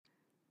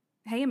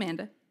Hey,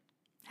 Amanda.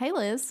 Hey,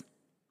 Liz.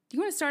 Do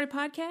you want to start a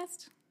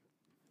podcast?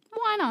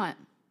 Why not?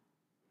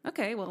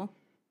 Okay, well,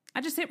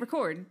 I just hit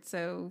record,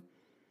 so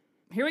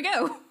here we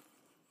go.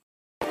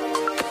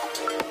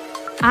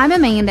 I'm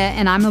Amanda,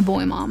 and I'm a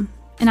boy mom.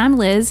 And I'm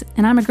Liz,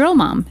 and I'm a girl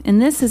mom,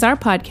 and this is our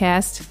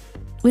podcast.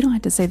 We don't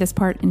have to say this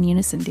part in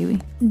unison, do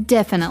we?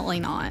 Definitely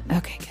not.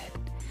 Okay,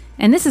 good.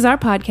 And this is our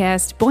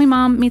podcast, Boy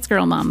Mom Meets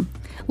Girl Mom.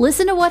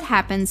 Listen to what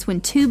happens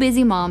when two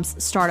busy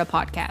moms start a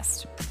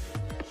podcast.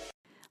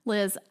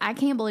 Liz, I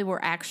can't believe we're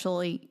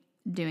actually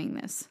doing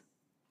this.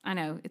 I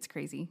know, it's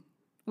crazy.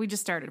 We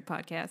just started a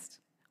podcast.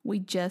 We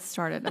just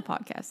started a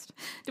podcast.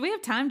 Do we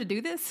have time to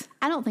do this?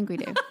 I don't think we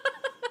do.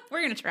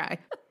 We're going to try.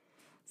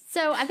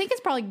 So I think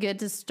it's probably good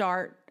to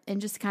start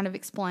and just kind of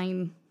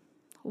explain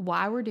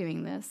why we're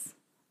doing this.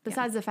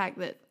 Besides the fact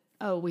that,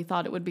 we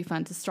thought it would be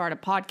fun to start a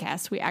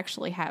podcast. We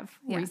actually have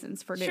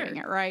reasons for doing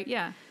it, right?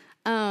 Yeah.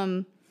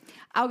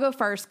 I'll go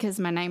first because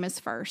my name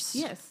is first.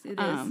 Yes, it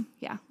is.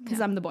 Yeah,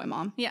 because I'm the boy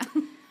mom. Yeah.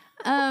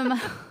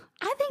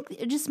 I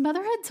think just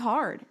motherhood's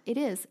hard. It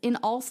is in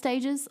all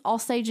stages. All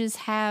stages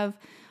have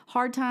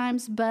hard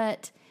times,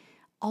 but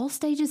all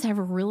stages have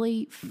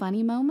really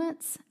funny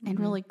moments and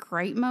really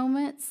great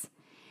moments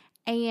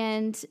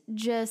and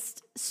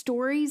just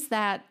stories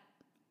that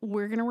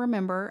we're going to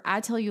remember. I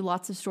tell you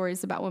lots of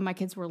stories about when my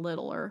kids were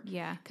littler.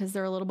 Yeah. Because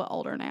they're a little bit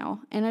older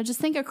now. And I just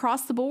think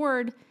across the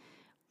board,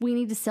 we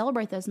need to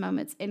celebrate those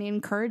moments and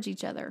encourage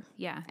each other.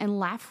 Yeah. And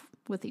laugh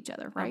with each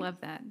other, right? I love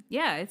that.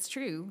 Yeah, it's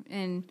true.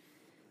 And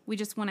we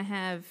just want to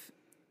have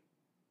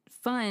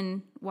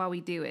fun while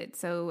we do it.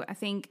 So I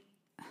think,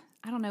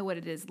 I don't know what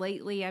it is.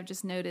 Lately, I've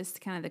just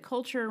noticed kind of the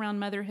culture around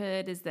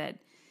motherhood is that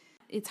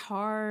it's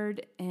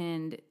hard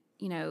and,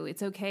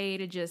 it's okay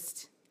to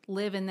just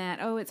live in that,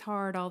 it's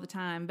hard all the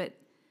time. But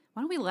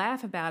why don't we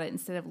laugh about it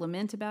instead of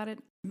lament about it?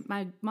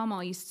 My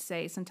mama used to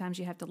say sometimes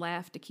you have to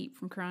laugh to keep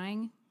from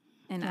crying.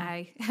 And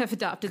I have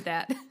adopted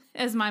that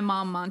as my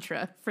mom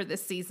mantra for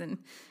this season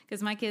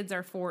because my kids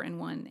are 4 and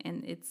 1,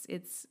 and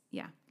it's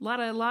a lot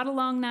of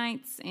long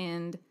nights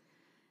and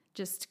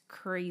just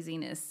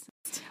craziness.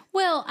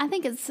 Well, I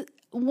think it's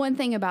one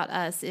thing about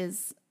us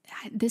is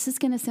this is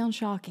going to sound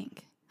shocking,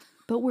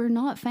 but we're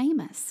not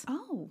famous.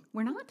 Oh,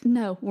 we're not?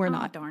 No, we're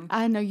not. Darn.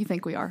 I know you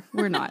think we are.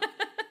 We're not.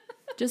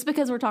 Just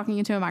because we're talking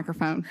into a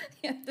microphone,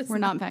 we're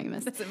not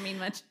famous. Doesn't mean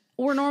much.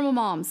 We're normal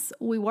moms.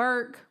 We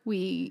work.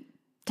 We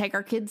take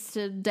our kids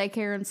to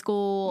daycare and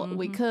school.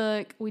 We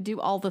cook. We do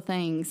all the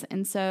things.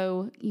 And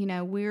so,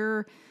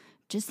 we're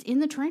just in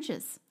the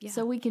trenches. Yeah.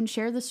 So we can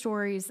share the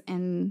stories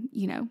and,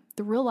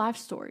 the real life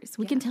stories.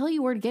 We can tell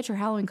you where to get your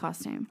Halloween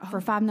costume for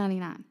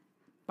 $5.99.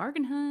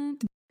 Bargain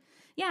hunt.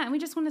 Yeah, and we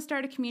just want to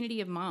start a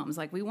community of moms.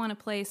 Like, we want a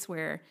place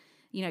where,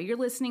 you're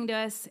listening to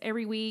us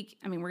every week.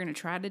 I mean, we're going to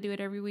try to do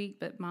it every week,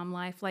 but mom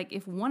life, like,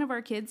 if one of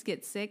our kids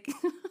gets sick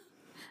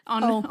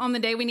on the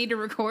day we need to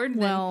record,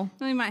 then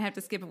we might have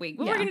to skip a week.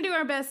 But we're going to do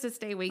our best to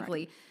stay weekly.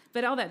 Right.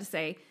 But all that to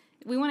say,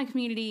 we want a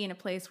community and a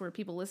place where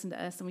people listen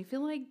to us and we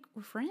feel like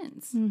we're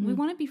friends. Mm-hmm. We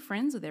want to be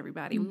friends with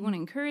everybody. Mm-hmm. We want to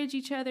encourage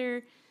each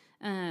other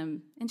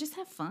and just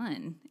have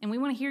fun. And we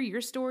want to hear your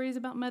stories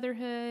about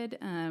motherhood.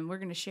 We're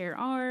going to share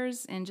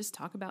ours and just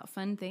talk about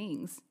fun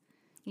things,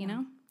 you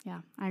know?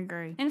 Yeah, I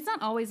agree. And it's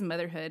not always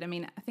motherhood. I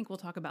mean, I think we'll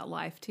talk about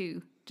life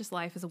too, just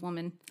life as a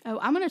woman. Oh,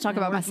 I'm going to talk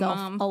about myself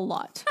a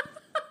lot.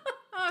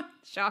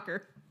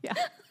 Shocker. Yeah.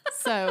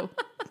 So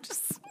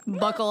just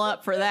buckle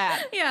up for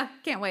that. Yeah,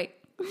 can't wait.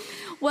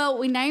 Well,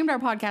 we named our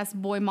podcast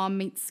Boy Mom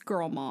Meets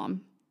Girl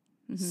Mom.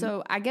 Mm-hmm.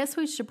 So I guess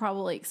we should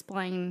probably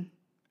explain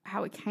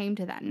how it came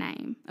to that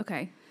name.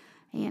 Okay.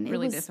 And it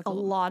was difficult. A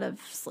lot of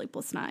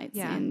sleepless nights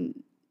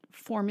and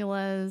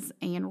formulas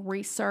and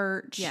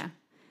research. Yeah.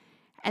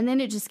 And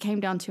then it just came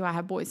down to I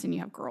have boys and you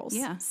have girls.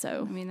 Yeah.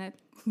 So I mean, that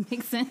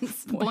makes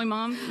sense. Boy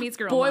mom meets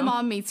girl mom. Boy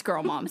mom meets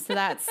girl mom. So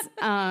that's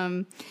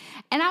and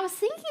I was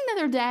thinking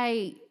the other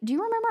day, do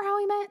you remember how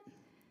we met?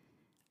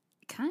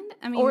 Kind of.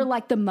 I mean, or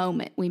like the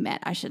moment we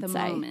met, I should say. The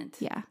moment.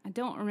 Yeah. I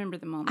don't remember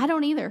the moment. I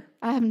don't either.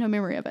 I have no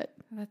memory of it.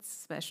 That's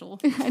special.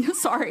 I know.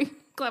 Sorry.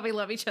 Glad we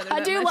love each other. I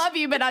do love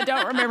you, but I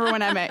don't remember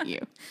when I met you.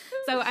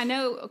 So I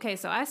know. Okay.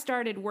 So I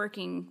started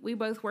working. We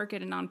both work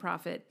at a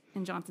nonprofit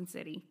in Johnson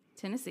City,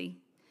 Tennessee.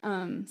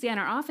 And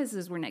our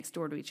offices were next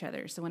door to each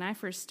other. So when I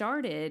first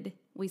started,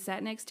 we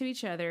sat next to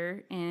each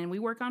other and we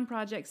work on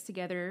projects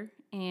together.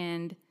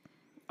 And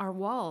our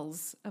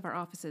walls of our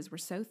offices were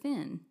so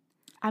thin.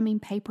 I mean,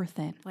 paper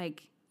thin.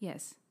 Like,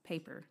 yes,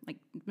 paper. Like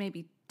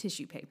maybe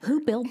tissue paper. Who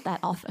built that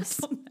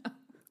office? I don't know.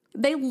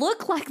 They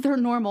look like they're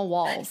normal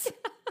walls,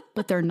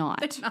 but they're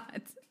not. They're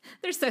not.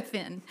 They're so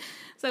thin.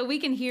 So we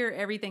can hear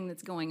everything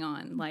that's going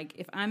on. Like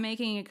if I'm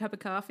making a cup of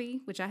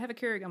coffee, which I have a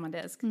Keurig on my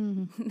desk,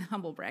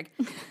 humble brag.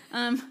 If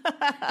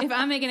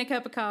I'm making a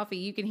cup of coffee,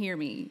 you can hear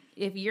me.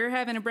 If you're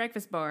having a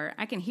breakfast bar,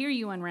 I can hear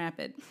you unwrap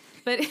it.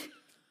 But it's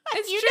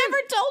you never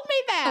told me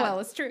that. Well,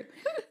 it's true.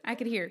 I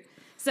could hear.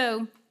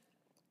 So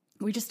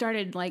we just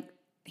started like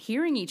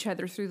hearing each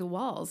other through the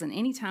walls. And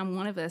anytime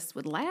one of us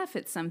would laugh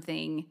at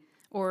something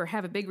or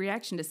have a big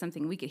reaction to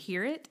something, we could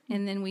hear it.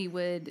 And then we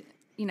would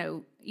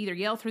either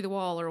yell through the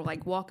wall or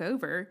like walk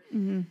over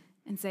and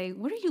say,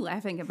 "What are you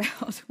laughing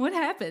about? What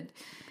happened?"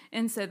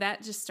 And so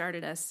that just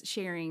started us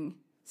sharing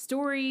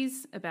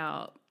stories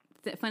about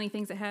the funny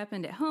things that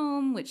happened at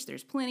home, which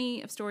there's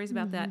plenty of stories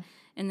about that.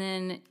 And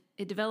then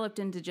it developed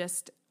into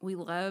just, we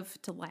love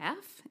to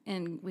laugh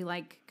and we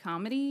like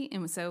comedy.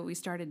 And so we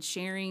started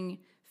sharing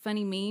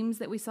funny memes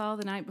that we saw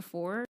the night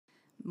before.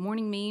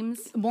 Morning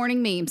memes.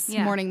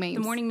 Yeah, morning memes.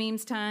 The morning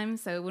memes time.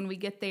 So when we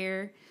get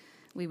there,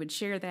 we would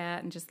share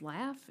that and just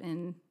laugh.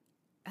 And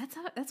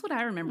that's what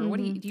I remember. What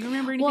do you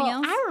remember anything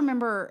else? I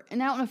remember,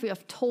 and I don't know if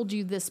I've told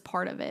you this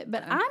part of it,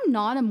 but I'm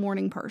not a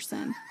morning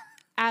person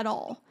at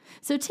all.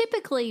 So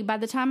typically by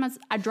the time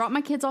I drop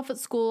my kids off at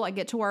school, I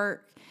get to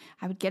work,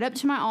 I would get up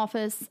to my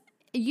office.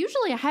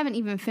 Usually I haven't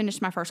even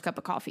finished my first cup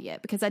of coffee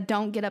yet because I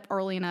don't get up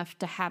early enough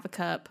to have a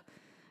cup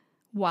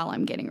while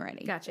I'm getting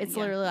ready. Gotcha. It's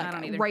literally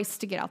like a race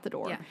to get out the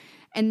door. Yeah.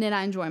 And then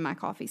I enjoy my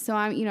coffee. So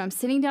I'm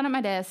sitting down at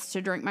my desk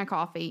to drink my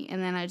coffee,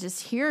 and then I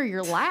just hear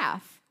your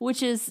laugh,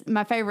 which is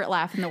my favorite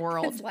laugh in the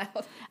world. It's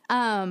loud.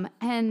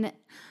 And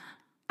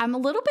I'm a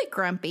little bit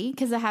grumpy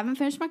because I haven't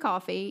finished my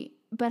coffee,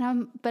 but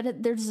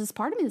there's this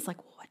part of me that's like,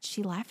 what's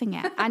she laughing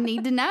at? I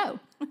need to know.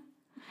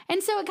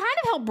 And so it kind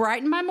of helped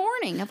brighten my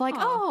morning of like,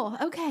 oh,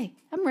 okay,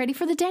 I'm ready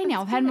for the day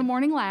now. I've had my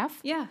morning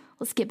laugh. Yeah.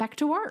 Let's get back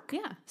to work.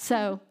 Yeah.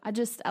 So I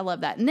love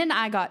that. And then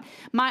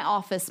my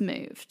office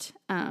moved.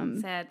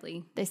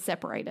 Sadly. They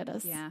separated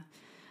us. Yeah.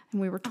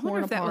 And we were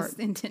torn apart. That was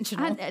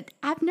intentional.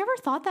 I've never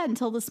thought that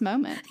until this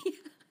moment.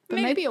 But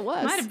maybe it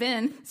was. Might have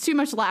been. It's too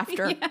much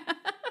laughter. Yeah.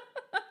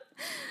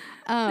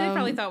 They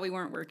probably thought we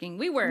weren't working.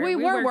 We were. We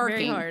were worked working.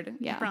 very hard.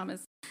 Yeah. I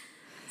promise.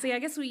 So yeah, I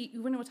guess we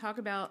want to talk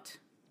about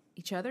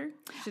each other.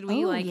 Should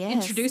we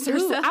introduce Ooh,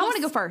 ourselves? I want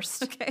to go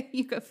first. Okay,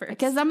 you go first.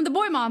 Because I'm the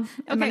boy mom.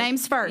 And my Okay.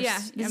 name's first. Yeah.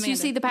 Did Amanda. you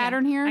see the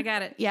pattern here? I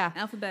got it. Yeah.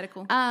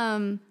 Alphabetical.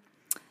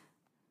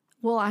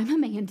 Well, I'm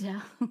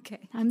Amanda.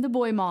 Okay. I'm the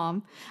boy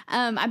mom.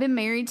 I've been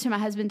married to my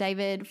husband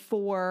David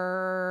for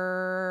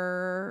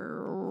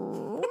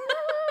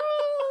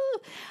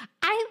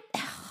I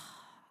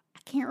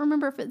can't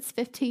remember if it's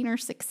 15 or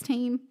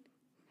 16.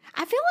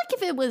 I feel like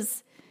if it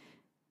was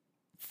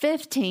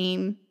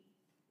 15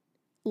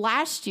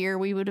 last year,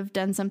 we would have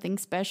done something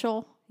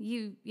special.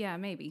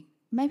 Maybe.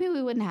 Maybe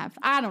we wouldn't have.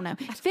 I don't know.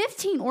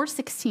 15 or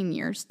 16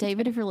 years.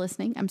 David, if you're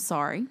listening, I'm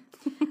sorry.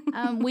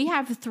 We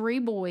have 3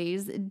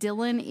 boys.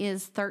 Dylan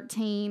is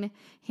 13,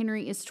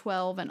 Henry is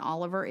 12, and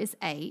Oliver is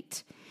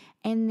 8.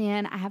 And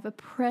then I have a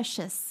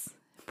precious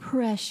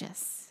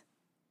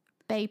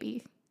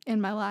baby in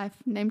my life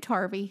named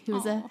Harvey, who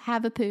is a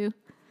Havapoo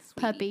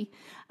puppy.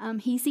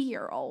 He's a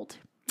year old.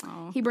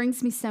 Aww. He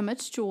brings me so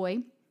much joy.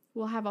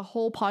 We'll have a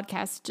whole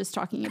podcast just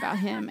talking about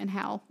him and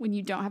how when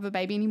you don't have a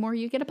baby anymore,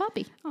 you get a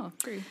puppy. Oh,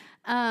 true.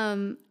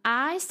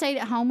 I stayed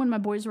at home when my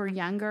boys were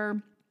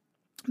younger,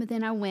 but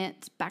then I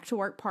went back to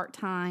work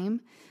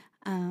part-time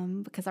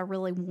because I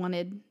really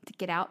wanted to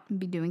get out and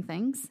be doing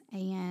things.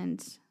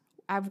 And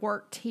I've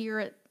worked here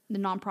at the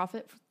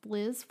nonprofit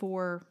Liz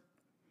for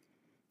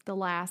the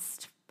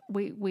last,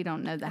 we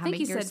don't know that how I think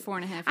many you years. said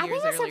 4.5 years I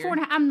think I said earlier.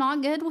 4.5. I'm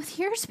not good with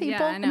years, people.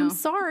 Yeah, I know. I'm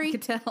sorry. I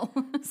could tell.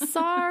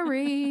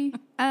 Sorry.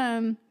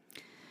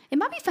 It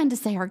might be fun to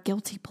say our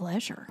guilty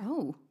pleasure.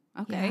 Oh,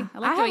 okay. Yeah. I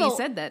like the way you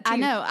said that, too. I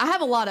know. I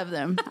have a lot of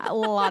them. A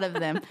lot of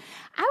them.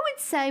 I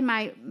would say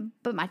my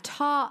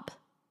top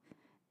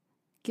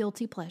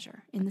guilty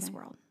pleasure in this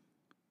world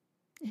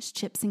is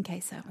chips and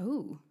queso.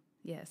 Oh,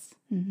 yes.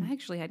 I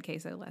actually had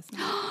queso last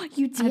night.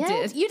 You did?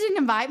 did. You didn't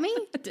invite me?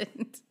 I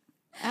didn't.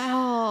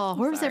 Oh,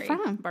 where was it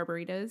Sorry. from?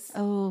 Barbaritos.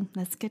 Oh,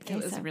 that's good queso.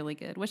 It was really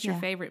good. What's your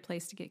favorite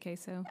place to get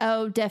queso?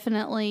 Oh,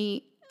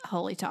 definitely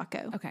Holy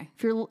Taco. Okay.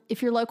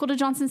 If you're local to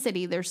Johnson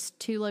City, there's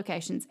 2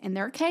 locations, and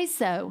their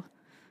queso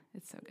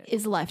It's so good.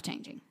 is life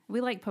changing.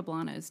 We like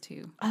Poblanos,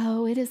 too.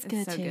 Oh, it is It's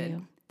good so too.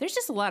 good. There's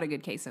just a lot of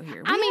good queso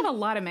here. We have a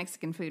lot of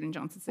Mexican food in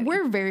Johnson City.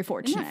 We're very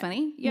fortunate. Isn't that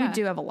funny? Yeah. We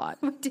do have a lot.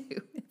 We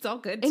do. It's all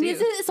good, too. And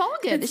it's all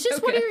good. It's just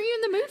so what good. are you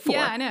in the mood for?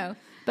 Yeah, I know.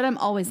 But I'm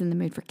always in the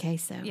mood for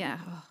queso. Yeah.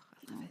 Oh,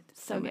 I love it.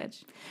 So good.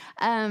 much.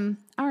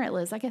 All right,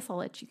 Liz, I guess I'll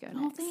let you go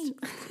next.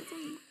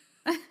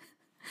 Thanks.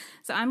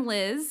 So I'm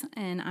Liz,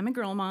 and I'm a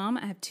girl mom.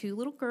 I have 2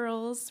 little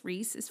girls.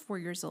 Reese is 4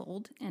 years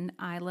old, and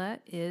Isla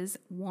is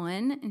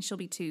 1, and she'll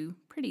be 2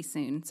 pretty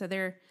soon. So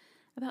they're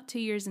about 2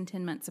 years and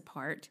 10 months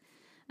apart.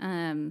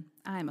 I'm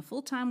a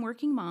full-time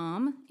working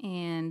mom,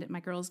 and my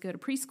girls go to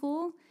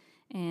preschool,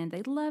 and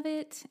they love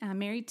it. I'm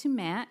married to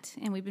Matt,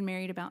 and we've been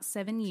married about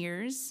 7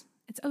 years.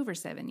 It's over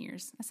 7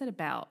 years. I said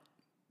about,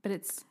 but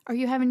it's... Are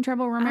you having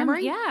trouble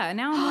remembering? Yeah,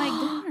 now I'm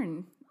like,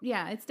 darn.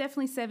 Yeah, it's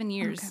definitely 7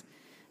 years.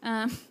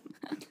 Okay.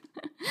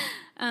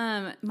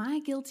 My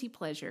guilty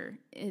pleasure,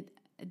 it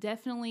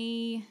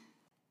definitely,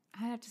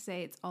 I have to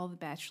say it's all the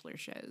Bachelor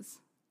shows.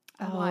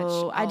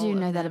 I do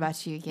know that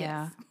about you.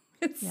 Yeah.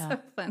 Yes. It's so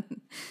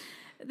fun.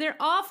 They're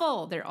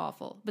awful,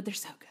 but they're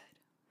so good.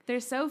 They're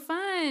so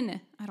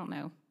fun. I don't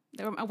know.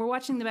 We're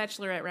watching The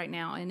Bachelorette right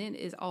now, and it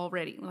is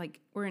already like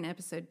we're in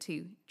episode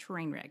 2.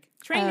 Train wreck.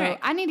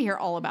 I need to hear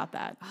all about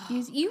that.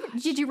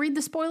 Did you read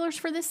the spoilers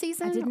for this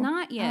season? I did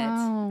not yet.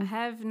 Oh. I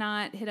have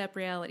not hit up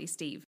Reality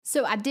Steve.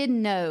 So I did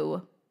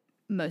know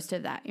most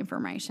of that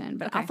information,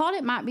 but I Okay. thought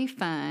it might be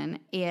fun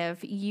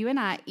if you and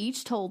I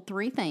each told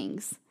 3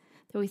 things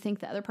that we think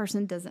the other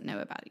person doesn't know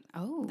about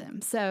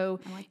them. So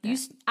like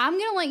I'm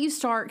going to let you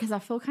start because I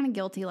feel kind of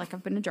guilty, like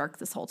I've been a jerk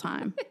this whole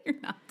time. You're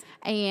not.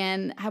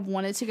 And have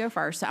wanted to go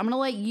first. So I'm going to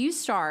let you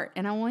start,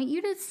 and I want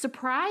you to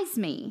surprise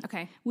me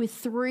Okay. with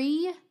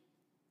 3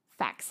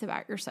 facts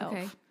about yourself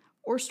Okay.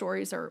 or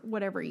stories or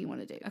whatever you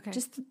want to do. Okay.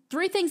 Just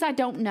 3 things I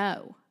don't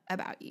know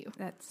about you.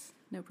 That's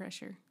no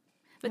pressure.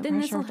 But No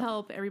then this will pressure.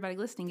 help everybody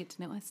listening get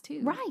to know us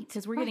too. Right,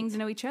 Because we're getting right. to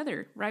know each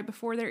other right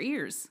before their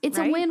ears. It's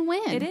a right?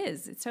 win-win. It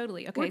is. It's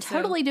totally. Okay. We're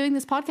totally doing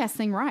this podcast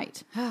thing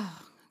right. Oh,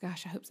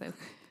 gosh, I hope so.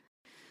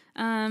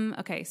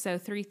 Okay, so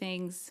 3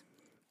 things.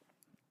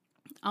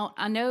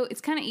 I know it's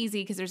kind of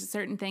easy because there's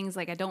certain things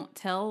like I don't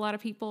tell a lot of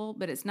people,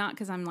 but it's not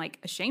because I'm like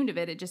ashamed of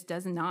it. It just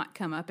does not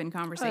come up in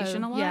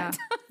conversation a lot. Yeah.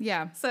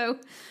 Yeah. So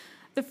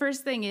the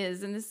first thing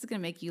is, and this is going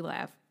to make you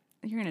laugh.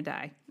 You're going to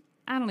die.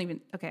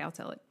 Okay, I'll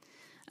tell it.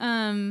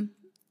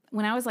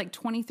 When I was like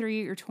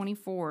 23 or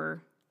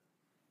 24,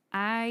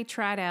 I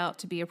tried out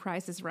to be a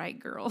Price is Right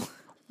girl.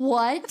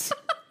 What?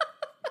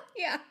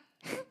 Yeah.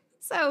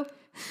 So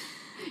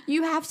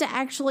You have to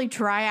actually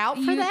try out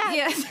for that?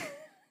 Yes.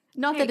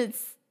 Not that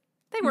it's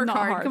They work not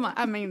hard. Come on.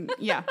 I mean,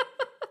 yeah.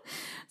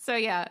 So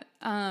yeah,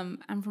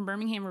 I'm from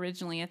Birmingham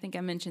originally. I think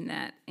I mentioned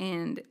that.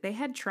 And they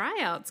had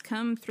tryouts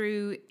come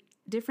through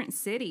different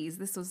cities.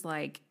 This was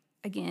like,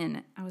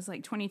 again, I was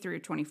like 23 or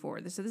 24.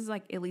 So this is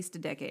like at least a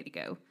decade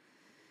ago.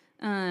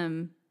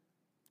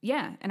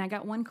 Yeah, and I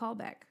got 1 call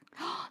back.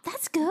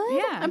 That's good.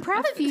 Yeah. I'm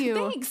proud of you.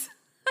 Thanks.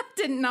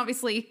 Didn't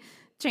obviously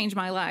change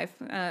my life.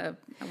 I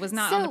was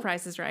not on The So-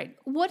 Price is Right.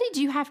 What did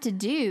you have to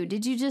do?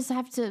 Did you just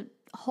have to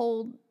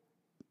hold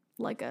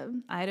like a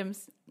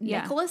Items.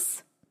 Yeah.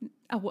 necklace?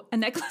 A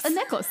necklace? A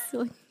necklace.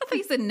 I thought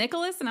you said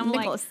Nicholas, and I'm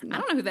Nicholas, like, no. I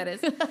don't know who that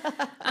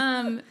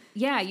is.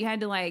 Yeah,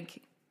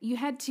 you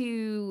had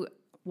to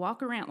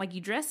walk around, like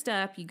you dressed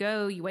up, you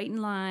go, you wait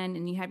in line,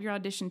 and you have your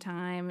audition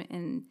time,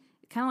 and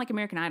kind of like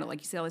American Idol, like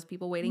you see all these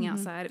people waiting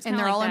outside. It's And kinda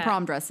they're like all in that.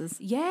 prom dresses.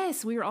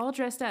 Yes, we were all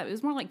dressed up. It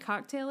was more like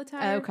cocktail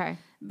attire. Okay.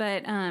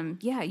 But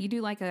yeah, you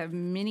do like a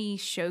mini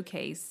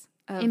showcase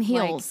of In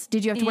heels.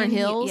 Did you have to wear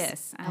heels?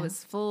 Yes, I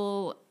was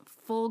full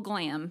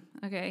glam.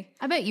 Okay,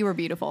 I bet you were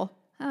beautiful.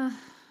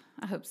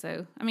 I hope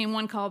so. I mean,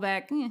 1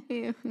 callback.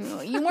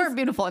 You weren't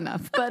beautiful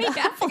enough, but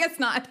Yeah, I guess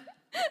not.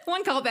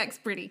 1 callback's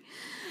pretty.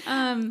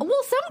 well,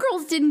 some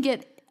girls didn't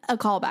get a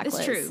callback. It's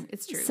Liz. true.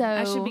 It's true. So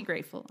I should be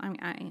grateful.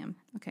 I am.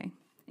 Okay.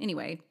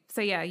 Anyway,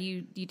 so yeah,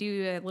 you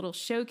do a little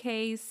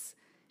showcase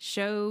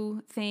show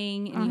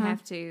thing, and you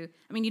have to.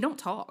 I mean, you don't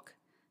talk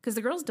because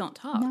the girls don't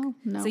talk.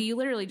 No. So you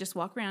literally just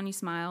walk around, you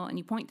smile, and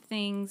you point to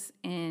things,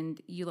 and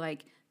you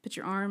like put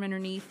your arm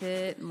underneath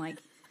it, and like,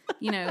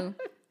 you know,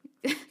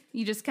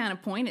 you just kind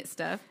of point at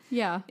stuff.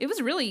 Yeah. It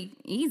was really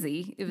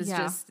easy. It was Yeah.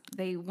 just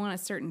they want a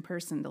certain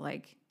person to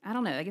like. I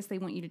don't know. I guess they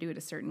want you to do it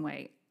a certain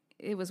way.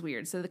 It was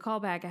weird. So the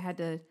callback, I had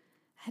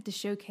to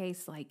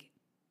showcase like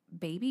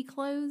baby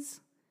clothes,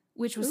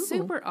 which was Ooh,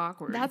 super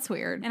awkward. That's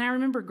weird. And I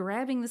remember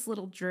grabbing this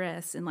little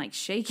dress and like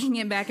shaking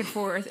it back and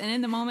forth. And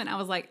in the moment, I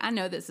was like, I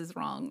know this is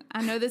wrong.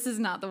 I know this is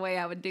not the way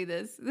I would do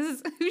this. This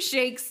is I just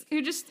Shakes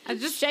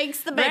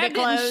the grabbed baby it and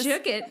clothes.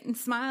 shook it and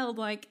smiled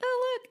like,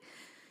 oh look,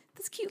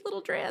 this cute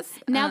little dress.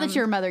 Now that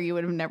you're a mother, you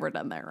would have never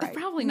done that, right?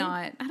 Probably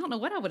not. I don't know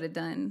what I would have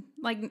done.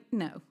 Like,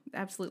 no,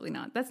 absolutely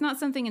not. That's not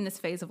something in this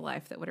phase of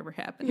life that would ever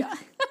happen. Yeah.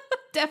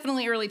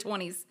 Definitely early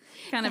 20s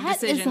kind of That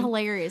is decision.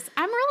 hilarious.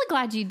 I'm really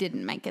glad you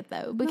didn't make it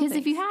though, because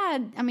if you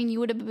had, I mean, you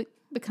would have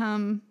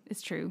become.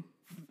 It's true.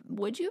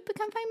 Would you have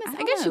become famous? I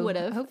don't guess you know. would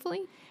have.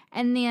 Hopefully.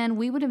 And then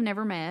we would have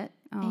never met,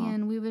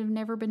 and we would have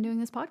never been doing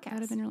this podcast. That would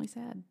have been really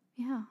sad.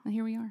 Yeah, And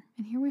here we are.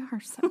 and here we are.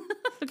 So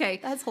Okay.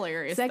 that's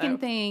hilarious. Second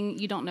thing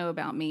you don't know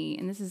about me,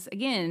 and this is,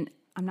 again,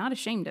 I'm not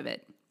ashamed of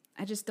it.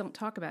 I just don't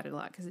talk about it a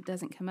lot because it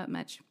doesn't come up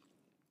much.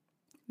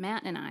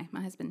 Matt and I,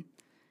 my husband,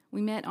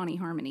 we met on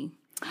eHarmony.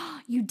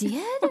 You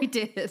did? We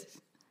did.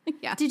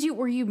 Yeah.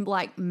 Were you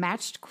like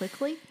matched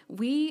quickly?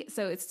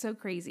 So it's so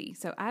crazy.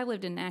 So I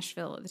lived in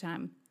Nashville at the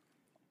time.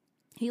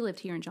 He lived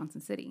here in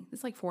Johnson City.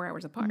 It's like 4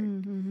 hours apart.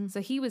 Mm-hmm.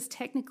 So he was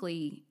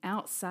technically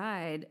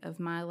outside of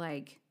my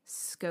like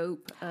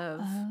scope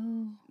of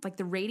like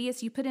the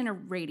radius. You put in a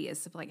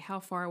radius of like how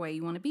far away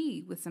you want to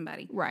be with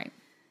somebody. Right.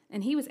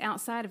 And he was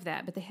outside of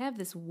that, but they have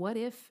this what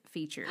if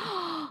feature.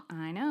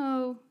 I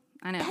know.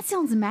 That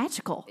sounds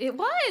magical. It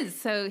was.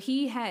 So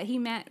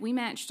we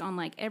matched on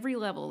like every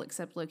level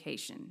except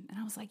location. And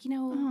I was like,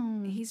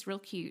 he's real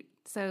cute.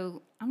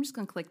 So I'm just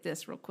going to click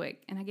this real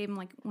quick. And I gave him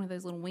like one of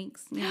those little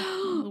winks.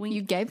 Little wink.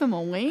 You gave him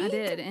a wink? I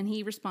did. And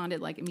he responded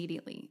like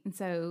immediately. And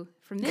so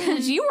from then.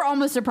 Because you were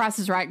almost a Price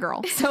is Right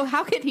girl. So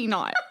how could he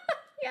not?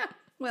 Yeah.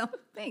 Well,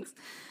 thanks.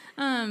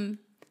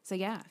 So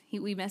yeah,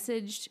 we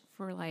messaged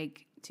for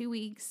like 2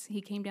 weeks.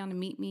 He came down to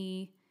meet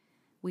me.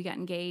 We got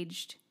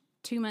engaged.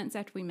 2 months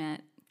after we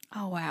met.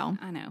 Oh, wow.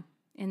 I know.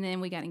 And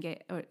then we got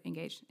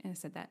engaged. I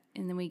said that.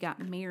 And then we got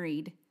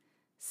married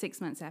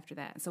 6 months after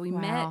that. So we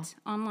met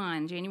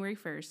online January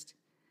 1st.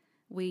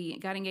 We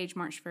got engaged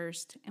March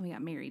 1st, and we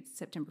got married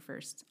September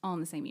 1st, all in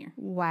the same year.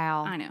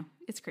 Wow. I know.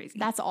 It's crazy.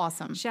 That's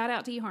awesome. Shout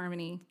out to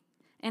eHarmony.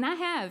 And I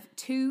have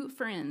 2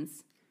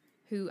 friends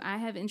who I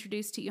have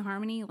introduced to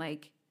eHarmony,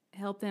 like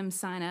help them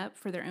sign up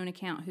for their own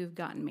account who've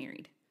gotten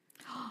married.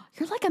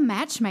 You're like a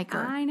matchmaker.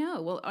 I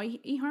know. Well,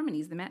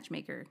 eHarmony's the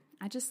matchmaker.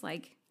 I just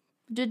like...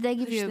 Did they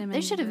give push you? them They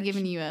in should the have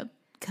given you a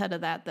cut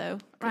of that though.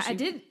 Right, I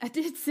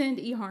did send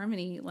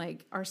eHarmony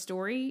like our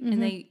story,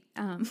 and they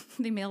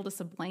mailed us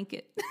a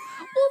blanket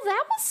Well,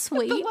 that was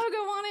sweet. with the logo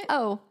on it.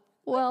 Oh,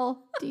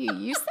 well, do you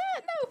use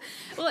that? No.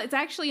 Well, it's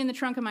actually in the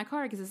trunk of my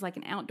car because it's like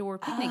an outdoor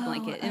picnic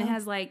blanket, and it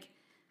has like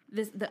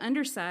this. The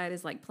underside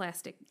is like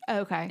plastic,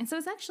 Okay. and so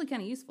it's actually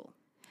kind of useful.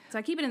 So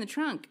I keep it in the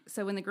trunk,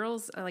 so when the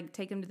girls like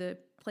take them to the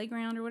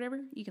playground or whatever,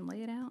 you can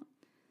lay it out.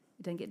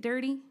 It doesn't get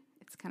dirty.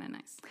 It's kind of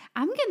nice.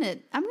 I'm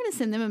gonna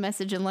send them a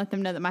message and let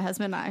them know that my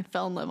husband and I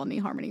fell in love on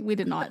eHarmony. We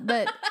did not,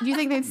 but do you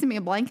think they'd send me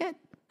a blanket?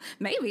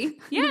 Maybe,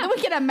 yeah. We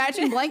could have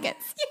matching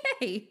blankets.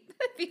 Yay,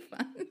 that'd be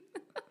fun.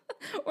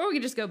 Or we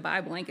could just go buy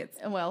blankets.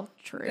 Well,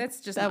 true.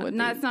 That's just that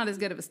it's not as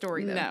good of a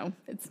story, though. No,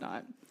 it's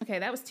not. Okay,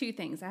 that was 2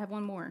 things. I have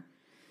one more.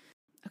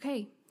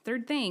 Okay,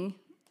 third thing.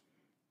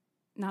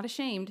 Not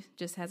ashamed,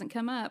 just hasn't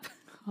come up.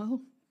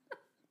 Oh,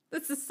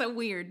 This is so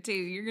weird too.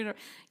 You're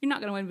not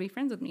gonna want to be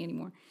friends with me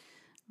anymore.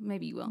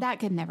 Maybe you will. that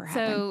could never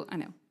happen. So I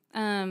know.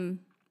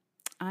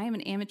 I am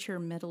an amateur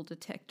metal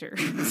detector.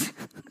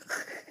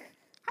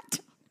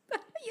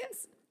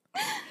 Yes.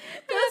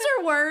 Those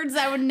are words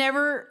I would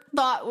never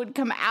thought would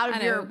come out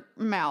of your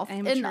mouth.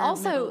 Amateur and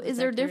also, metal is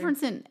there a detector.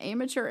 difference in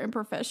amateur and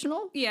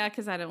professional? Yeah,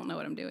 because I don't know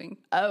what I'm doing.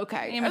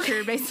 Okay.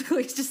 Amateur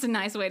basically is just a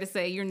nice way to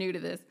say you're new to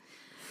this.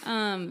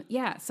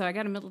 Yeah, so I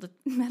got a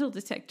metal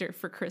detector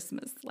for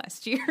Christmas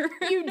last year.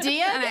 You did?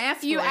 And I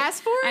asked You for it.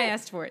 asked for it? I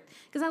asked for it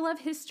because I love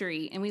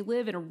history, and we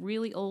live in a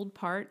really old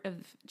part of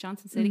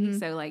Johnson City.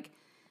 So, like,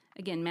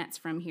 again, Matt's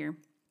from here,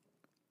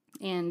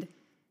 and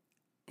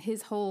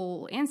his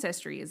whole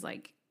ancestry is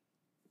like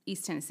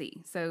East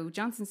Tennessee. So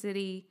Johnson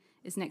City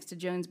is next to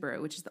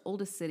Jonesboro, which is the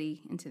oldest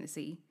city in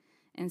Tennessee.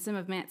 And some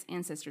of Matt's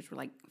ancestors were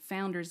like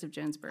founders of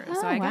Jonesboro.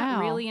 So I got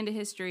really into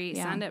history,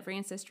 signed up for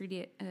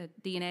Ancestry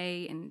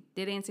DNA and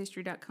did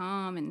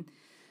Ancestry.com. And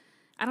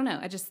I don't know,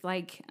 I just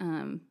like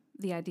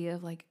the idea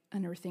of like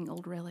unearthing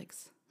old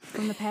relics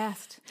from the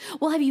past.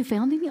 Well, have you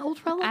found any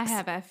old relics? I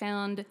have. I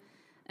found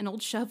an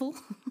old shovel.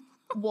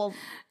 Well,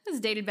 It was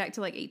dated back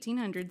to like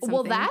 1800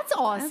 well, that's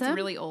awesome. That's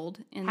really old.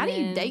 And How do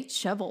you date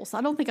shovels?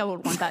 I don't think I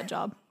would want that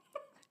job.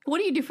 What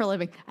do you do for a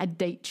living? I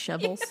date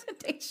shovels.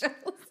 date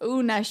shovels.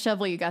 Ooh, nice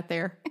shovel you got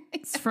there.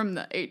 It's from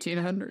the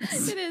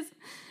 1800s. It is.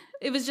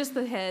 It was just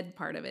the head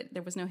part of it.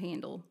 There was no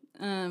handle.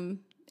 And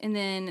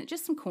then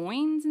just some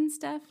coins and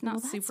stuff.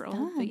 Not super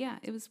old, but yeah,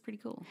 it was pretty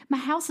cool. My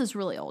house is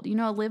really old. You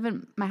know,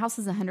 my house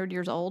is 100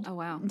 years old. Oh,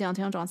 wow.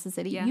 Downtown Johnson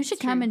City. Yeah, you should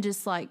it's come true. and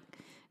just like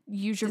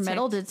use your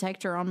metal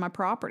detector on my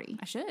property.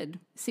 I should.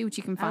 See what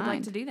you can I find. would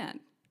like to do that.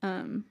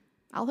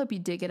 I'll help you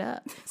dig it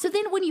up. So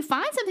then when you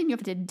find something, you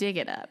have to dig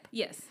it up.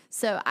 Yes.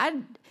 So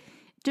I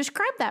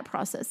describe that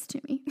process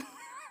to me.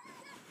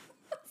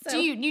 So,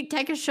 Do you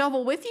take a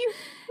shovel with you?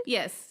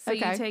 Yes. So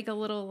Okay. you take a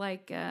little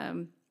like,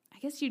 I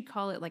guess you'd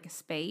call it like a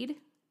spade,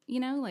 you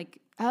know, like.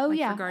 Oh, like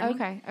yeah. for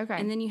gardening. Okay.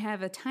 And then you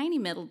have a tiny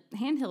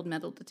handheld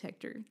metal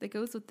detector that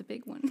goes with the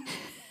big one.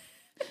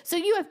 So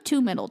you have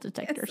 2 metal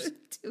detectors.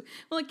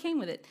 Well, it came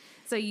with it.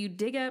 So you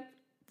dig up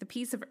the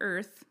piece of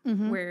earth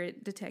where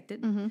it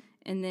detected,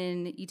 and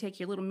then you take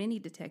your little mini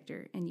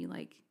detector and you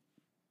like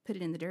put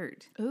it in the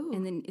dirt. Ooh.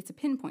 And then it's a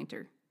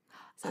pinpointer.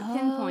 So it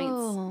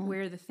pinpoints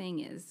where the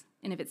thing is.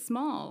 And if it's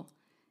small,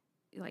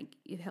 like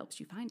it helps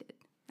you find it.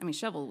 I mean,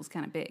 shovel was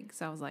kind of big.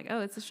 So I was like,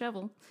 oh, it's a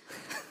shovel.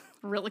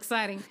 Real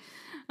exciting.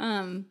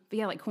 But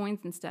yeah, like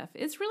coins and stuff.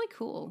 It's really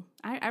cool.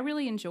 I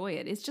really enjoy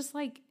it. It's just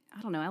like,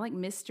 I don't know. I like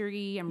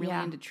mystery. I'm really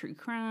into true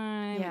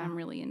crime. Yeah. I'm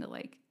really into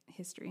like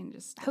history and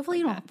just stuff Hopefully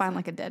like you don't that, find so.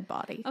 like a dead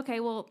body. Okay,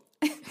 well,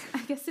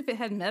 I guess if it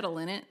had metal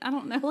in it, I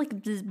don't know.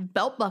 Like this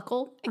belt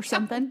buckle or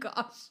something. Oh,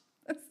 gosh.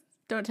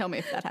 Don't tell me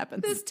if that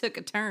happens. This took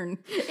a turn.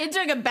 It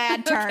took a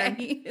bad turn.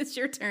 Okay, it's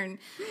your turn.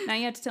 Now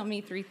you have to tell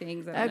me 3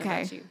 things I don't know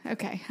about you.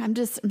 Okay. I'm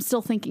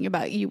still thinking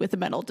about you with a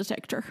metal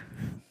detector.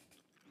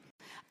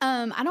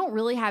 I don't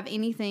really have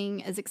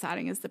anything as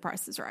exciting as The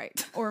Price is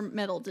Right or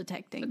metal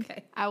detecting.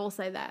 Okay. I will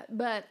say that.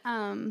 But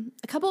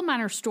a couple of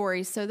minor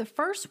stories. So the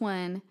first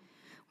one,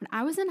 when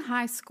I was in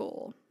high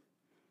school,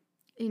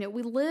 you know,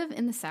 we live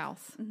in the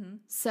South.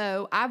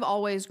 So I've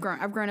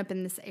grown up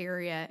in this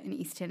area in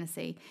East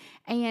Tennessee.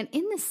 And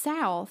in the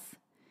South,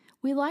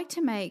 we like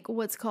to make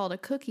what's called a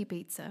cookie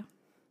pizza.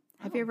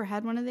 Have you ever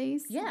had one of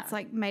these? Yeah. It's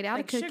like made out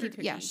Like of sugar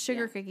cookie. Yeah, cookies,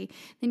 sugar yeah. cookie.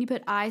 Then you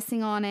put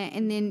icing on it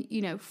and then,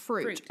 you know,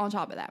 fruit on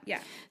top of that.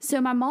 Yeah.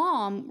 So my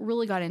mom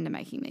really got into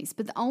making these,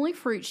 but the only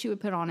fruit she would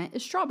put on it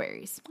is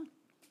strawberries.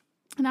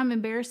 And I'm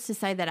embarrassed to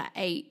say that I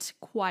ate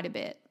quite a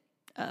bit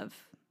of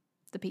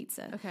the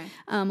pizza. Okay.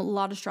 A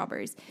lot of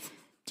strawberries.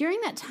 During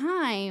that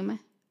time,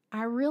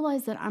 I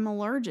realized that I'm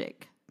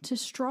allergic to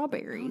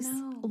strawberries,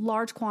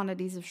 large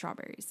quantities of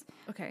strawberries.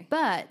 Okay.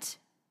 But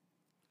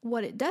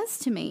what it does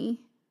to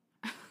me,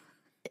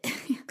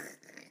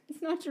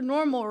 it's not your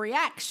normal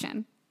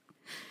reaction.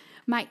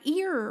 My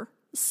ear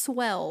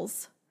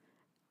swells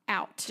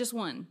out. Just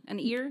one. An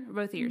ear or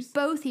both ears?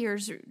 Both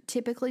ears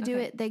typically do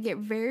it. They get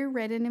very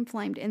red and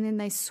inflamed, and then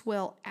they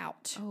swell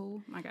out.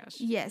 Oh, my gosh.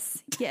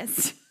 Yes.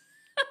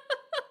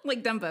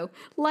 Like Dumbo.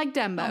 Like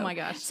Dumbo. Oh, my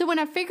gosh. So when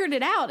I figured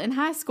it out in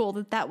high school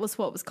that was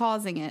what was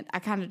causing it, I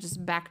kind of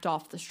just backed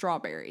off the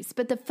strawberries.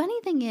 But the funny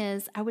thing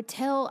is, I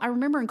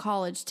remember in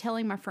college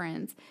telling my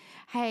friends,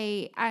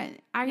 hey,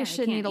 I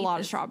shouldn't eat a lot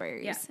of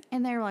strawberries. Yeah.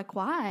 And they were like,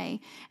 why?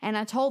 And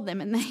I told them,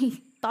 and they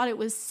thought it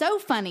was so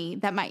funny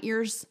that my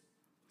ears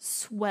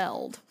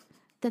swelled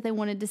that they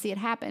wanted to see it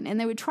happen. And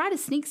they would try to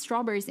sneak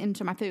strawberries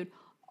into my food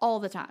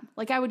all the time.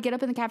 Like I would get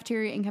up in the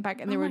cafeteria and come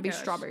back, and there would be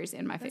strawberries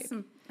in my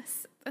food.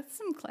 That's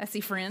some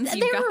classy friends. They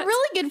were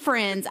really good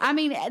friends. I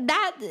mean,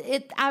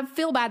 I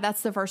feel bad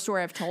that's the first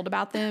story I've told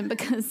about them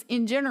because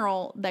in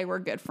general, they were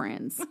good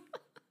friends.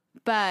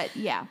 But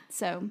yeah,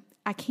 so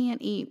I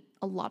can't eat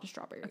a lot of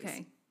strawberries.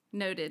 Okay.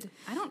 Noted.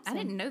 I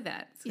didn't know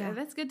that. So Yeah.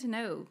 That's good to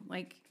know.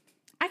 Like,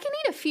 I can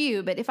eat a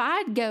few, but if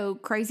I go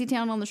crazy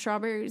town on the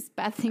strawberries,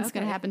 bad things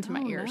going to happen to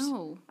my ears.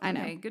 No. I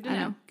know. Okay, good to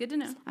know. Good to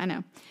know. I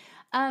know.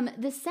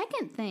 The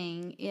second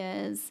thing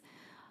is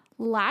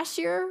last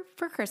year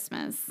for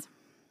Christmas,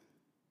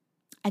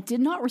 I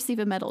did not receive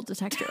a metal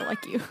detector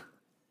like you,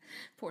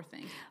 Poor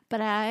thing.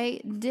 but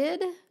I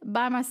did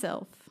buy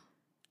myself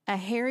a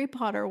Harry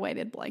Potter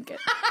weighted blanket.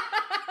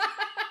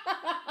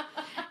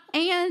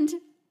 And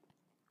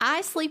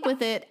I sleep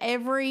with it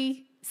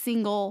every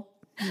single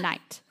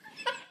night.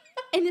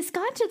 And it's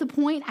gotten to the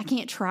point I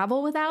can't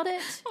travel without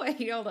it.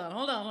 Wait, hold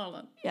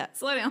on. Yeah.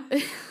 Slow down.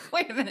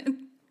 Wait a minute.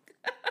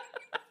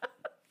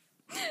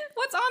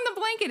 What's on the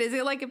blanket? Is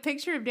it like a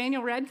picture of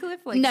Daniel Radcliffe?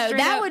 Like No, straight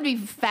that up? would be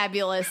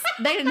fabulous.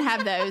 They didn't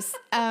have those.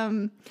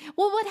 Well,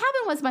 what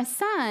happened was my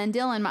son,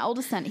 Dylan, my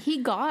oldest son, he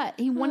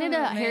wanted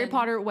a Harry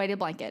Potter weighted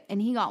blanket,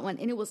 and he got one,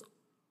 and it was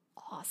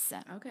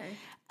awesome. Okay.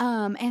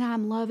 And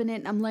I'm loving it,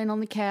 and I'm laying on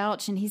the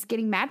couch, and he's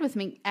getting mad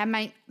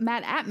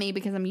at me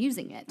because I'm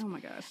using it. Oh my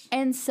gosh.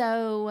 And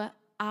so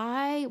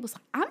I was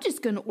like, I'm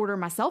just going to order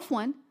myself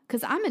one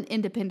because I'm an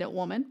independent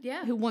woman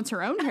who wants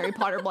her own Harry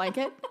Potter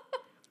blanket.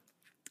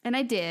 And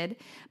I did.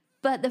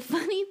 But the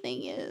funny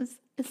thing is,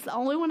 it's the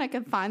only one I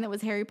could find that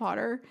was Harry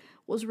Potter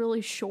was really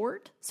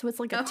short. So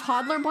it's like a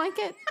toddler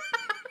blanket.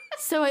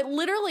 So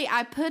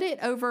I put it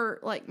over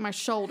like my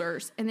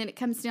shoulders, and then it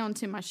comes down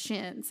to my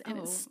shins, and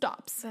it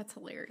stops. That's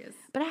hilarious.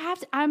 But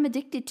I'm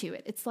addicted to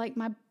it. It's like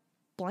my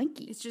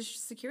blankie. It's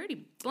just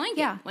security blanket.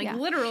 Yeah,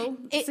 literal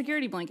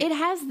security blanket. It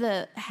has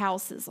the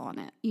houses on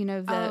it. You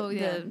know,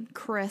 the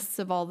crests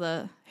of all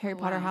the Harry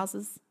Potter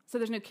houses. So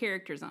there's no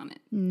characters on it.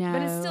 No.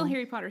 But it's still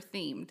Harry Potter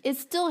themed.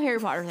 It's still Harry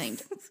Potter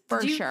themed,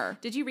 for sure.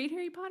 Did you read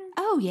Harry Potter?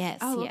 Oh, yes.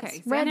 Oh, yes.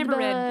 okay. So I never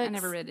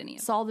read any of them.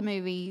 Saw the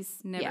movies.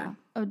 Never. Yeah.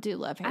 I do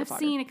love Harry Potter. I've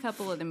seen a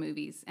couple of the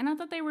movies, and I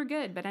thought they were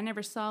good, but I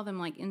never saw them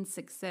like in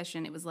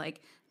succession. It was like,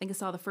 I think I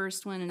saw the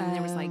first one, and then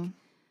there was like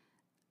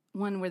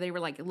one where they were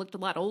like, it looked a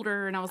lot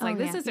older, and I was like,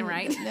 this isn't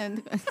right.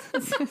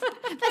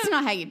 That's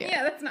not how you do it.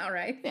 Yeah, that's not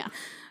right. Yeah.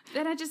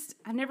 But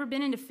I've never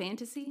been into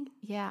fantasy.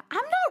 Yeah. I'm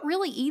not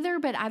really either,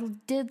 but I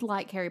did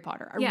like Harry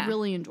Potter. I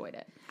really enjoyed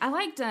it. I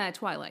liked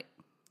Twilight.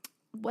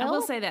 Well, I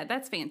will say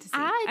that's fantasy.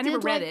 I never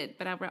read it,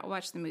 but I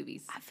watched the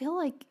movies. I feel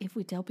like if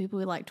we tell people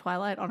we like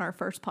Twilight on our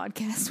first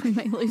podcast, we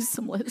may lose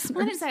some listeners.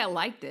 Well, I didn't say I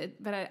liked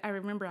it, but I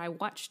remember I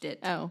watched it.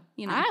 Oh,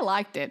 you know, I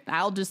liked it.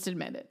 I'll just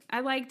admit it. I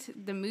liked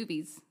the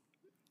movies.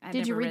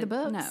 Did you read the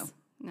books?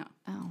 No.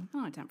 Oh, I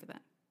don't have time for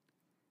that.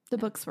 the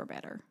books were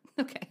better.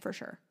 Okay. For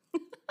sure.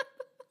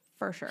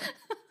 For sure.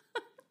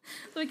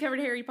 So we covered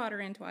Harry Potter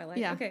and Twilight.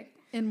 Yeah. Okay.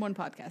 In one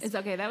podcast. It's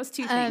okay. That was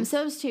two things.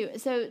 So it was two.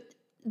 So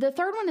the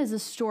third one is a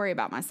story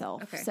about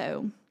myself. Okay.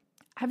 So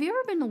have you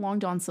ever been to Long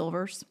John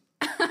Silver's?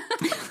 I've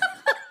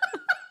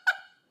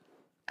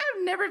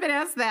never been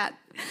asked that.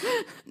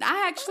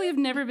 I actually have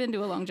never been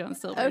to a Long John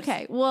Silver's.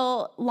 Okay.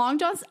 Well, Long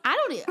John's, I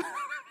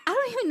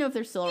don't even know if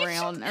they're still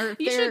around. Or if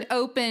You they're, should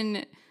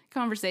open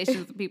conversations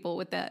with people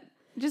with that.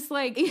 Just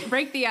like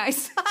break the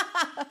ice.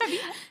 Have you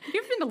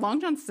ever been to Long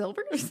John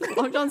Silver's?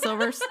 Long John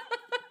Silver's.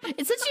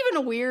 It's such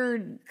even a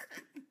weird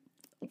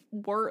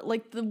word.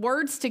 Like the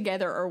words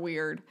together are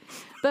weird.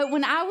 But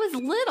when I was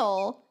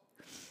little,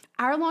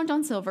 our Long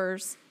John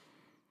Silver's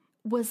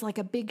was like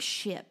a big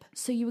ship.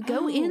 So you would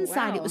go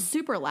inside. Wow. It was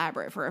super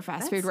elaborate for a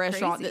fast food That's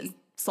restaurant crazy. that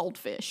sold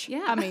fish.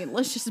 Yeah. I mean,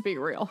 let's just be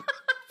real.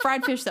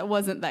 Fried fish that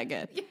wasn't that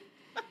good. Yeah.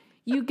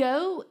 You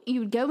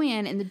would go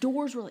in, and the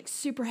doors were like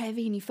super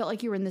heavy, and you felt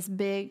like you were in this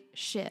big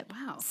ship.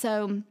 Wow.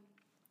 So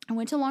I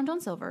went to Long John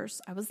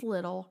Silver's. I was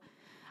little.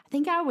 I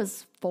think I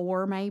was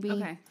 4 maybe.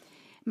 Okay.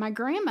 My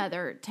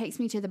grandmother takes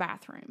me to the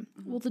bathroom.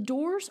 Well, the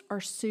doors are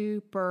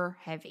super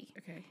heavy.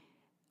 Okay.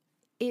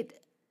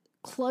 It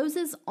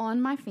closes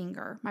on my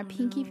finger, my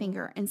pinky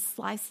finger, and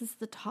slices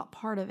the top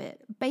part of it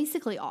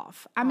basically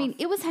off. I mean,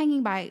 it was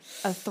hanging by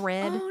a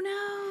thread. Oh,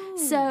 no.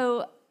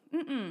 So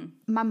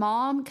my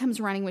mom comes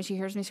running when she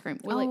hears me scream.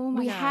 We're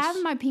we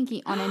have my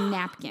pinky on a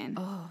napkin.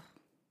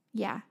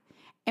 Yeah.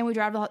 And we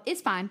drive the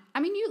It's fine. I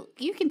mean,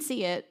 you can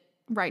see it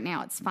right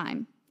now. It's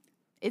fine.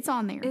 It's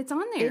on there. It's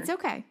on there. It's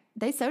okay.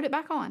 They sewed it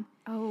back on.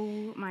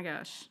 Oh, my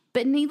gosh.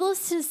 But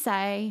needless to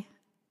say,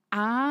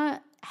 I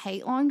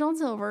hate Long John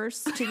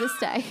Silver's to this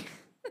day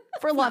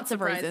for lots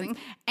of reasons.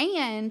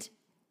 And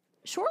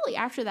shortly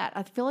after that,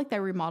 I feel like they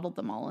remodeled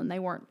them all, and they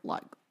weren't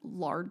like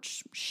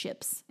large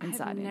ships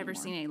inside I've never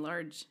anymore. seen a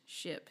large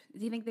ship.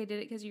 Do you think they did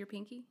it because of your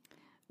pinky?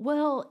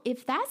 Well,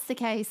 if that's the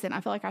case, then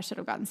I feel like I should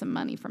have gotten some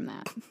money from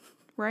that,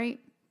 right?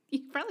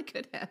 You probably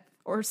could have.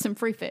 Or some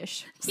free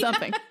fish,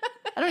 something.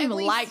 I don't even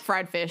like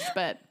fried fish,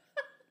 but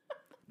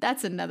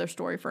that's another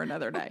story for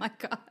another day. Oh my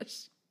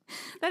gosh.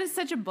 That is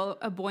such a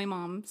boy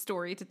mom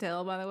story to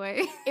tell, by the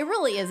way. It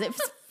really is. It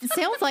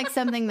sounds like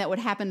something that would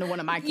happen to one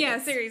of my kids. Yeah,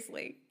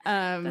 seriously.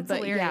 That's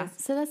hilarious. Yeah.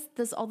 So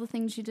that's all the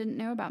things you didn't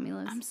know about me,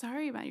 Liz. I'm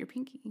sorry about your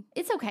pinky.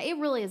 It's okay. It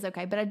really is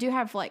okay. But I do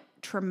have like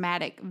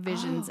traumatic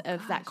visions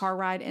of that car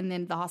ride and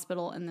then the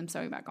hospital and them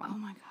sewing back on. Oh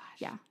my gosh.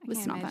 Yeah, I it's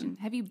can't not imagine.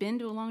 fun. Have you been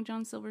to a Long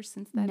John Silver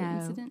since that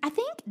incident? I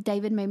think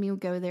David made me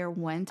go there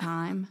one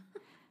time.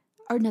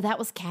 Or no, that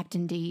was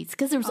Captain D's.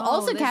 Because there was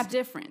also Captain.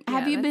 Different.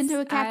 Have you been to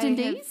a Captain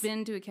D's? I have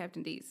been to a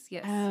Captain D's.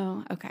 Yes.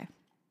 Oh, okay.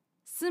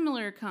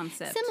 Similar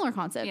concept.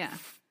 Yeah.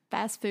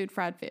 Fast food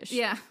fried fish.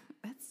 Yeah.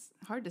 That's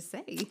hard to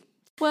say.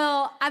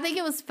 Well, I think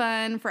it was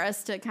fun for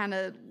us to kind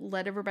of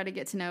let everybody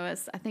get to know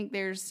us. I think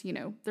there's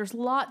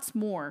lots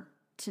more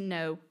to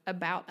know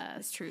about us.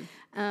 That's true.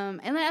 And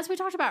then as we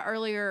talked about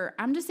earlier,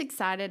 I'm just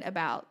excited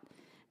about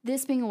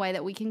this being a way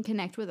that we can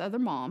connect with other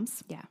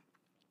moms. Yeah.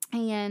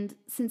 And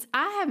since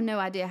I have no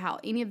idea how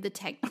any of the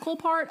technical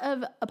part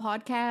of a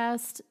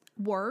podcast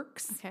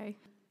works, Okay.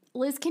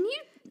 Liz, can you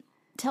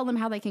tell them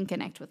how they can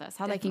connect with us,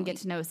 how they can get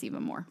to know us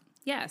even more?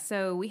 Yeah,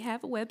 so we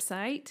have a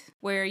website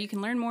where you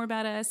can learn more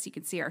about us. You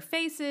can see our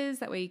faces.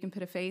 That way you can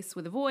put a face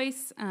with a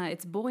voice.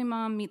 It's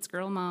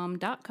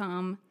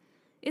boymommeetsgirlmom.com.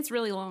 It's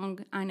really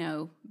long, I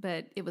know,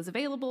 but it was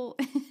available.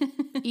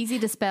 Easy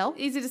to spell?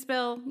 Easy to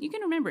spell. You can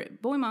remember it.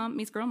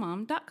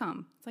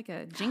 boymommeetsgirlmom.com. It's like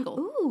a jingle.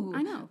 Ooh.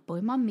 I know.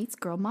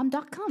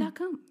 boymommeetsgirlmom.com.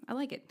 .com. I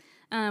like it.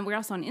 We're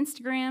also on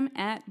Instagram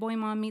at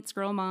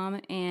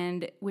boymommeetsgirlmom,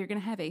 and we're going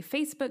to have a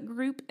Facebook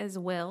group as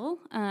well.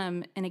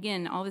 And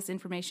again, all this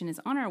information is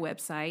on our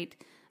website.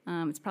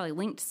 It's probably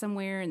linked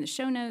somewhere in the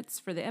show notes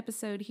for the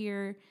episode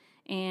here.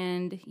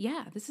 And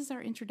yeah, this is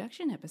our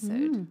introduction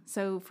episode.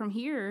 So from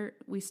here,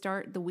 we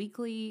start the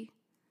weekly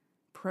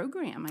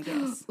program, I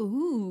guess.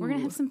 Ooh. We're going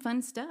to have some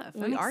fun stuff.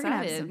 We are going to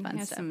have some We're fun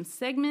gonna stuff. Some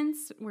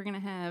segments. We're going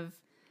to have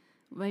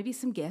maybe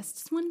some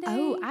guests one day.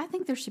 Oh, I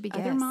think there should be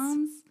guests. Other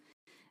moms.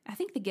 I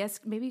think the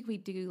guests, maybe we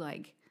do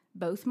like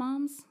both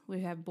moms.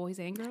 We have boys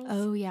and girls.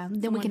 Oh, yeah. Then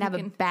we Someone can who have a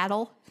can-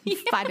 battle.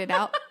 Fight it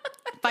out.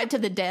 Fight to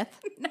the death.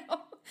 No.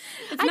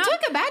 I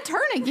took a bad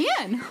turn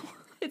again.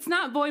 It's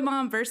not boy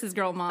mom versus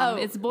girl mom. Oh,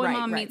 It's boy right,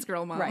 mom right. meets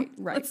girl mom. Right.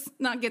 Let's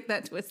not get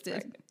that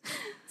twisted.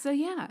 So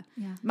yeah.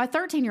 Yeah. My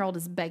 13-year-old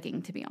is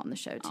begging to be on the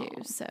show too,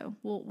 so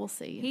we'll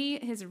see. He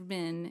has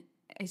been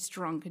a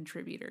strong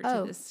contributor to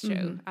Oh, this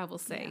show, I will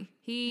say.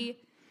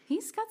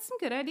 He's got some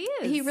good ideas.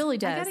 He really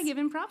does. I got to give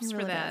him props He for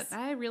really that. does.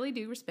 I really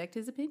do respect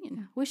his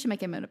opinion. We should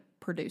make him a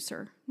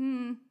producer.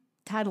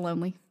 Title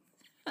only.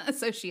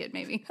 Associate,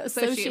 maybe.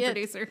 Associate.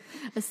 Producer.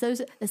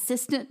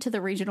 Assistant to the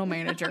regional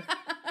manager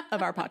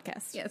of our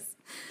podcast. Yes.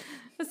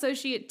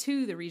 Associate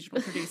to the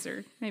regional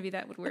producer. Maybe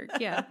that would work.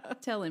 Yeah.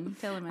 Tell him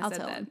I said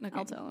tell that. him. Okay,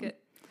 I'll tell him. Good.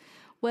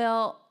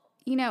 Well,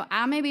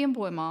 I may be a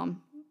boy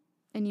mom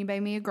and you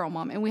may be a girl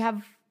mom, and we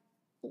are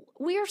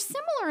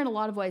similar in a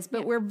lot of ways,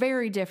 but we're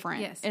very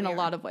different in a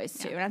lot of ways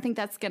too. And I think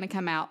that's going to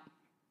come out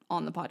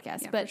on the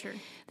podcast. Yeah, but for sure.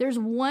 There's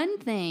one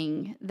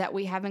thing that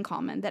we have in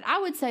common that I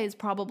would say is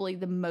probably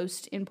the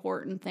most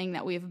important thing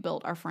that we have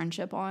built our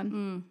friendship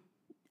on.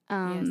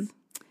 Yes.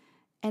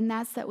 And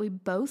that's that we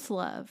both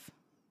love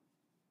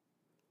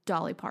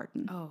Dolly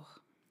Parton, Oh,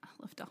 I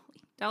love Dolly.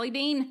 Dolly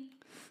Dean.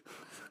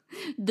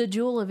 the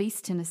jewel of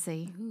East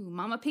Tennessee, Ooh,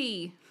 Mama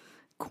P.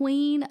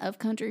 queen of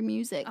country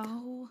music.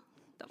 Oh,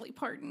 Dolly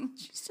Parton.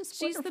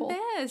 She's the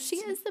best. She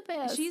is the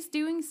best. She's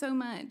doing so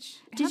much.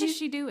 How does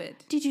she do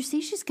it? Did you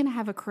see she's going to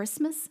have a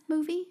Christmas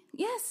movie?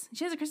 Yes,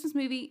 she has a Christmas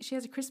movie. She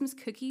has a Christmas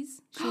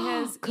cookies. She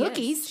has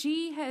Cookies?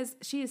 Yes,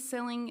 she is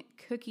selling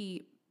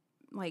cookie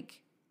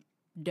like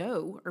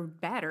dough or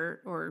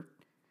batter or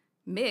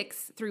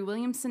mix through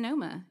Williams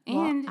Sonoma,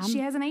 and she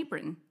has an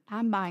apron.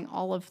 I'm buying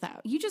all of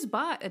that. You just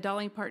bought a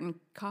Dolly Parton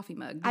coffee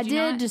mug. I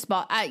did just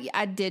buy a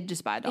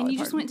Dolly and you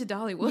just Parton. went to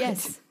Dollywood.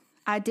 Yes,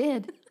 I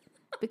did.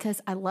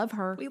 Because I love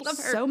her, love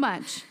her. so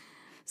much.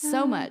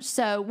 So much.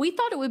 So we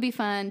thought it would be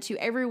fun to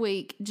every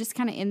week just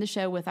kind of end the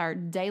show with our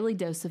daily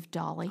dose of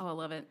Dolly. Oh, I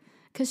love it.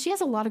 Because she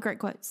has a lot of great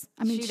quotes.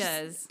 I mean, She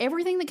does.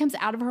 Everything that comes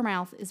out of her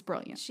mouth is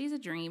brilliant. She's a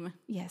dream.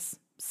 Yes.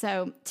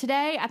 So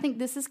today, I think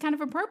this is kind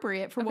of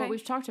appropriate for what Okay.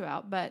 we've talked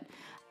about. But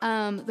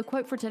the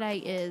quote for today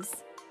is,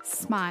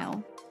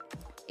 "Smile.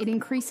 It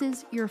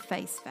increases your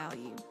face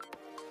value."